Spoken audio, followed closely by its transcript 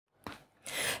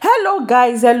Hello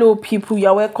guys, hello people,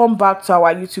 you're welcome back to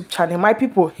our YouTube channel. My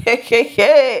people,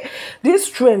 hey, this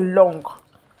train long.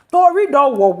 Tori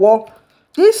don wo.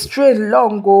 This train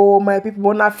long, oh my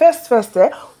people. Now first,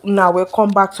 now welcome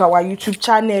back to our YouTube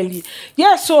channel.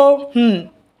 Yeah, so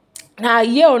now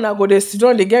here una go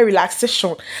Descision, they get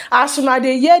relaxation. As soon as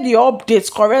they hear the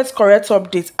updates, correct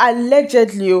updates,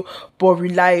 allegedly but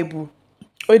reliable.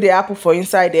 What they happen for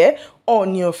inside there?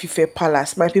 Oni of Ife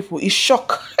Palace, my people, is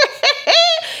shock.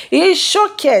 He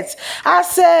shocked. I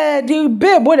said the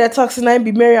babe wey dey talk say na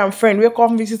be Marriam friend wey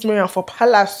come visit Marriam for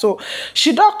palace. So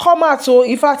she don't come out. So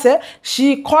in fact,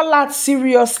 she call out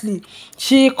seriously.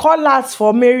 She call out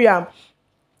for Marriam.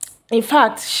 In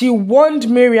fact, she warned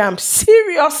Marriam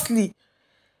seriously.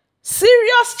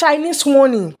 Serious Chinese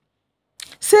warning.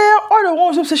 Say all the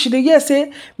ones who say she dey hear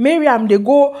say Marriam they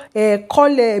go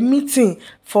call a meeting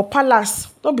for palace.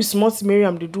 Don't be smart,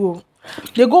 Marriam they do.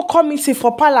 They go call meeting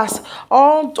for palace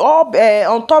on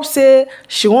top say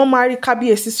she won't marry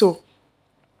Kabiyesi. So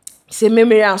say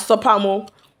Marriam stop her mo.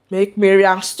 Make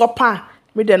Marriam stop her.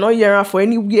 Make them not hear her for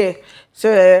anywhere.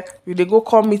 Say they go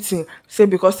call meeting. Say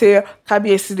because say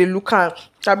Kabiyesi they look her.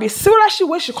 Kabiyesi see what she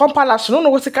when she come palace. She don't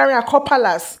know what to carry her call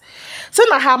palace. Say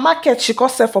na her market she come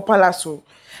sell for palace. So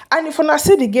and if una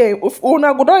see the girl, if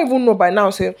una go don't even know by now,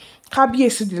 say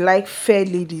Kabiyesi they like fair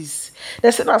ladies.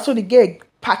 They say that so the girl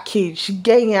package, she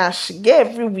get here, she get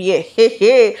everywhere.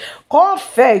 Hey, come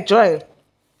fair joy.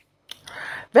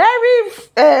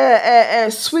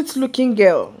 Very sweet looking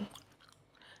girl.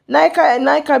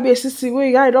 Naika be a sissy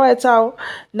way I don't tell.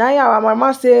 Now our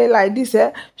mama say like this,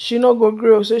 she no go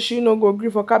grill, so she no go grill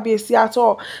for Kabiyesi at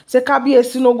all. Say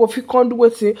Kabiyesi no go fit come do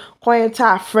wetin, come enter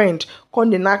her friend,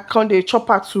 come the chop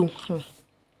her too.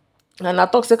 And I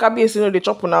talk say Kabiyesi no dey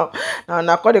chop now.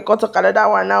 Now call the cut another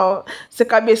one now. Say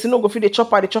Kabiyesi no go fit the chop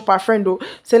her friend though.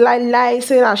 Say lie.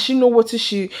 Say now she know what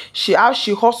she how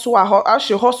she hustle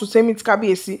say meet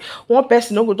Kabiyesi. One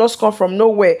person no go just come from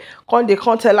nowhere. They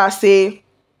can't tell her say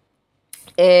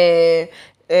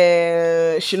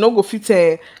she no go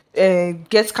fit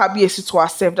get Kabiyesi to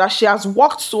herself. That she has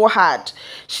worked so hard.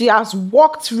 She has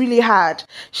worked really hard.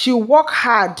 She worked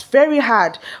hard, very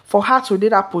hard for her to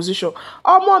get that position.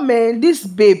 Oh man, this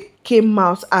babe came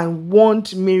out and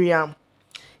warned Marriam.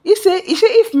 He say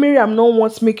if Marriam no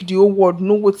wants to make the whole world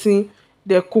know wetin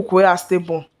they cook where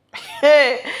stable.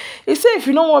 He say if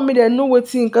you don't want me to know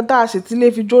wetin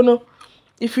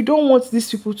if you don't want these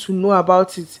people to know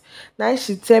about it, now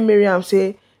she tell Marriam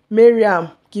say, Marriam,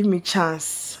 give me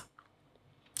chance.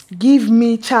 Give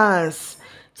me chance.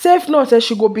 Say if not,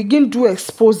 she go begin do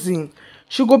exposing.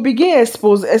 She go begin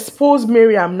expose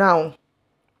Marriam now.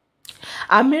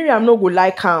 And Marriam no go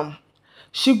like him.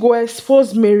 She go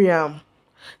expose Marriam.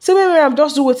 Say Marriam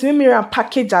just do what Marriam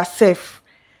package herself.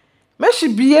 Make she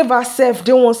behave herself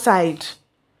dey one side.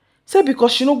 Say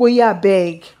because she no go hear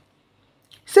beg.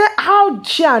 Say how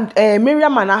she and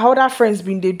Marriam and her other friends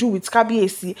been they do with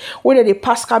Kabiyesi, whether they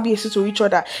pass Kabiyesi to each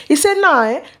other. He said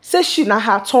now, say she na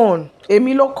her turn.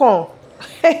 Emi loko.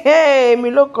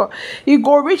 Emi loko. He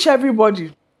go reach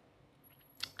everybody.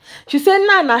 She said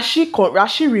now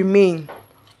she remain.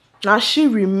 Now she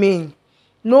remain.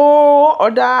 No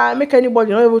other make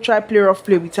anybody not even try play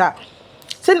with her.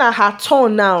 Say now her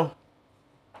turn now.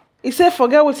 He said,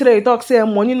 forget what they talk, say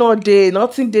money not there,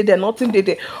 nothing there.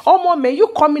 Oh man, you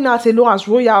coming out alone as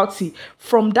royalty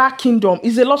from that kingdom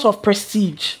is a lot of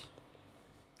prestige.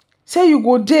 Say you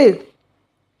go there,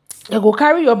 you go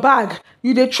carry your bag,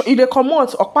 you dey come out,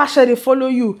 Okpashe they follow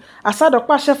you. Aside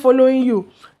Okpashe following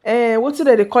you. What did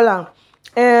they call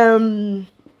him?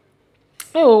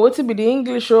 What be the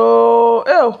English?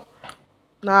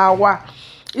 What?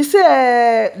 You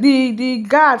say the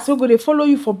guards so go they follow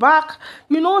you for back,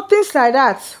 things like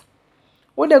that.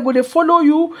 When they go they follow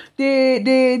you,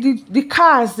 the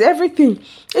cars, everything.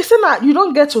 He say now you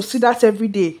don't get to see that every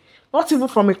day, not even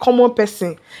from a common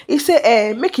person. He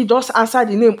say make it just answer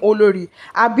the name Olori.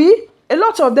 Abi a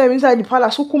lot of them inside the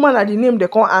palace who come at the name they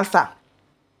can't answer.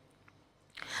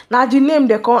 Now the name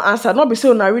they can't answer. Not be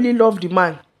saying I really love the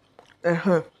man.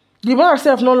 The man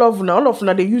herself not love una. All of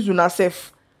una they use una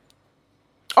self.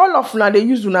 All of una they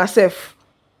use una self.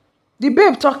 The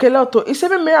babe talk a lot. He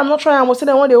said, "Me, I'm not trying. I'm saying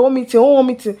I want the whole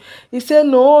meeting. He said,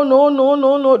 no,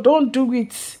 don't do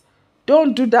it.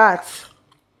 Don't do that.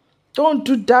 Don't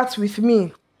do that with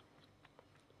me.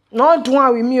 Not do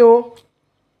it with me, oh.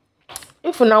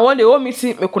 If una want the whole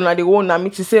meeting, me kuna the whole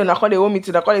meeting. Say una call the whole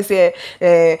meeting. I call it say,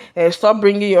 stop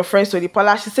bringing your friends to the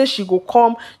palace. She said she go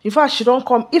come. In fact, she don't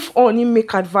come. If only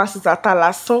make advances at her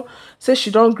last son, say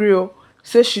she don't grill.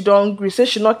 say she don't gree, say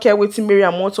she not care wetin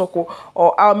Marriam wan talk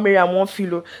or how Marriam wan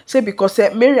feel o. Say because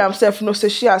Marriam sef know say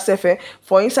she herself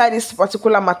for inside this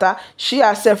particular matter, she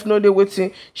herself know dey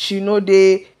wetin, she know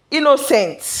dey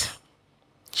innocent,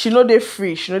 she know dey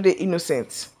free, she know dey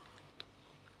innocent.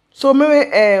 So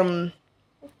maybe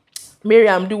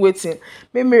Marriam do wetin,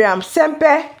 make Marriam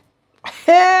sempe.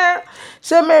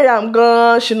 Say Marriam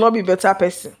gan she not be better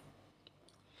person,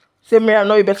 say Marriam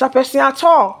not be better person at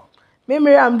all. Make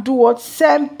Marriam do what?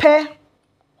 Sempe.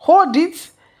 Hold it.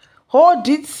 Hold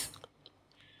it.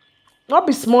 Not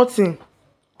be small thing.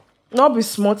 Not be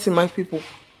small thing, my people.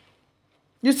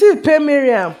 You see, pay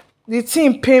Marriam. The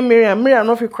thing pay Marriam. Marriam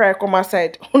not fit cry come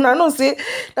outside. Una know say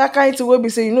that kind of thing wey be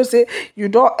say, you know say you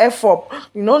don't F up.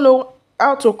 You don't know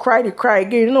how to cry the cry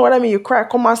again. You know what I mean? You cry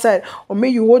come outside, or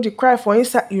maybe you hold the cry for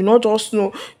inside. You not just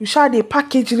know. You shall the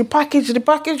package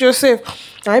yourself.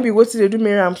 And I be wetin they do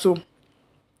Marriam so.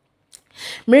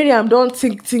 Marriam don't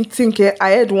think her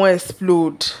head won't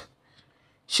explode.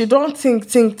 She don't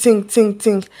think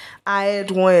her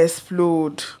head won't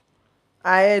explode.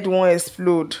 Her head won't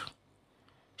explode.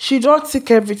 She don't think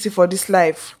everything for this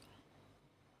life.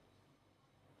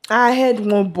 Her head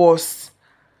won't burst.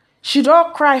 She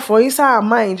don't cry for inside her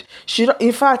mind. She don't,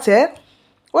 in fact,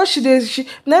 what she did,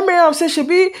 then Marriam say she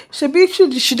dey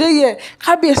here.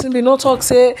 Kabiyesi bin no talk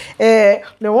say they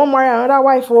won't marry another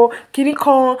wife or kini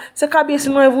kan. Say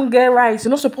Kabiyesi no even get right. You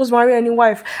no suppose marry any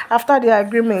wife after the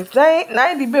agreement. Then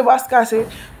now the babe ask her say,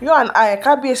 you and I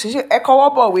Kabiyesi she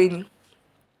ekowo bo we ni.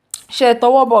 She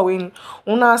etowo bo we ni.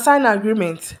 Una sign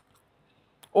agreement.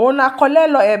 Una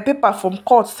collect paper from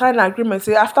court, sign agreement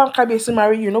say after Kabiyesi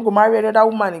marry you, no go marry another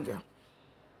woman again.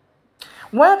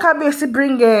 When Kabiyesi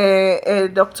bring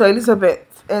Dr.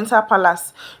 Elizabeth enter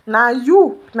palace, now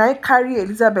you carry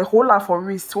Elizabeth, hold her for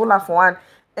wrist, hold her for hand,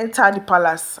 enter the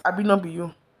palace. Abi no be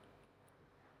you.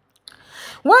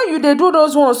 When you they do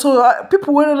those ones, so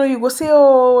people will know, you go say,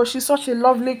 oh, she's such a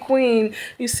lovely queen.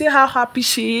 You see how happy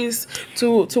she is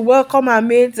to welcome her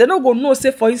mates. They don't go know,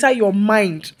 say for inside your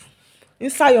mind.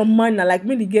 Inside your mind, like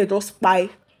make the girl just spy.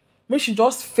 Make she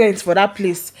just faint for that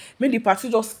place. Make the party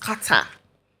just scatter.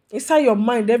 Inside your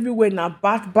mind, everywhere now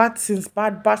bad things.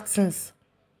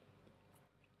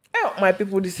 Oh, my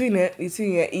people, the thing,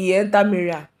 he enter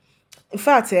Marriam. In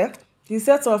fact, the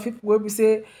set of people will be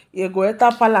say, you go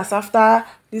enter palace after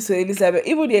this Elizabeth.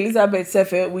 Even the Elizabeth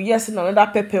self, we hear see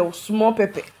another pepper, small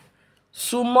pepper.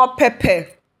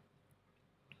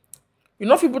 You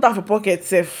know if you put that for pocket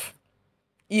self,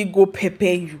 he go pepper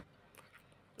you.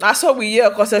 That's what we hear,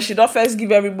 because she don't first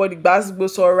give everybody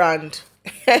gbas all round.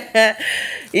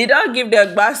 He don't give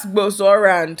them gbas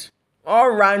all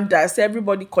rounders.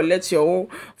 Everybody collect your own,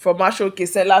 from Ashoke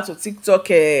seller to TikTok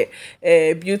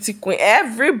beauty queen.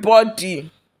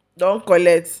 Everybody don't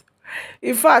collect.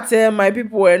 In fact, my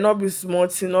people will not be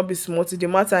smarty. The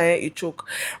matter it choke.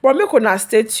 But make una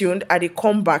stay tuned. I dey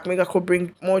come back. Make I could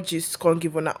bring more gist. Can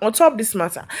give on top this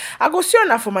matter. I go see you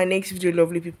now for my next video,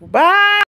 lovely people. Bye.